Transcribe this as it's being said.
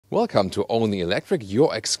Welcome to OnlyElectric,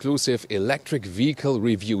 your exclusive electric vehicle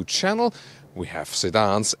review channel. We have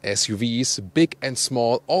sedans, SUVs, big and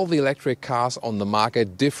small, all the electric cars on the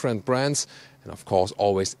market, different brands, and of course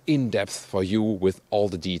always in-depth for you with all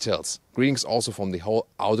the details. Greetings also from the whole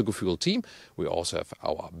Autogefuehl team. We also have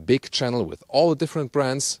our big channel with all the different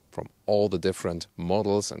brands from all the different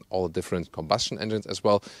models and all the different combustion engines as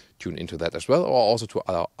well. Tune into that as well, or also to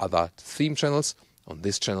our other theme channels. On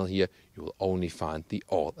this channel here, you will only find the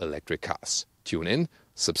all-electric cars. Tune in,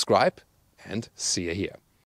 subscribe, and see you here.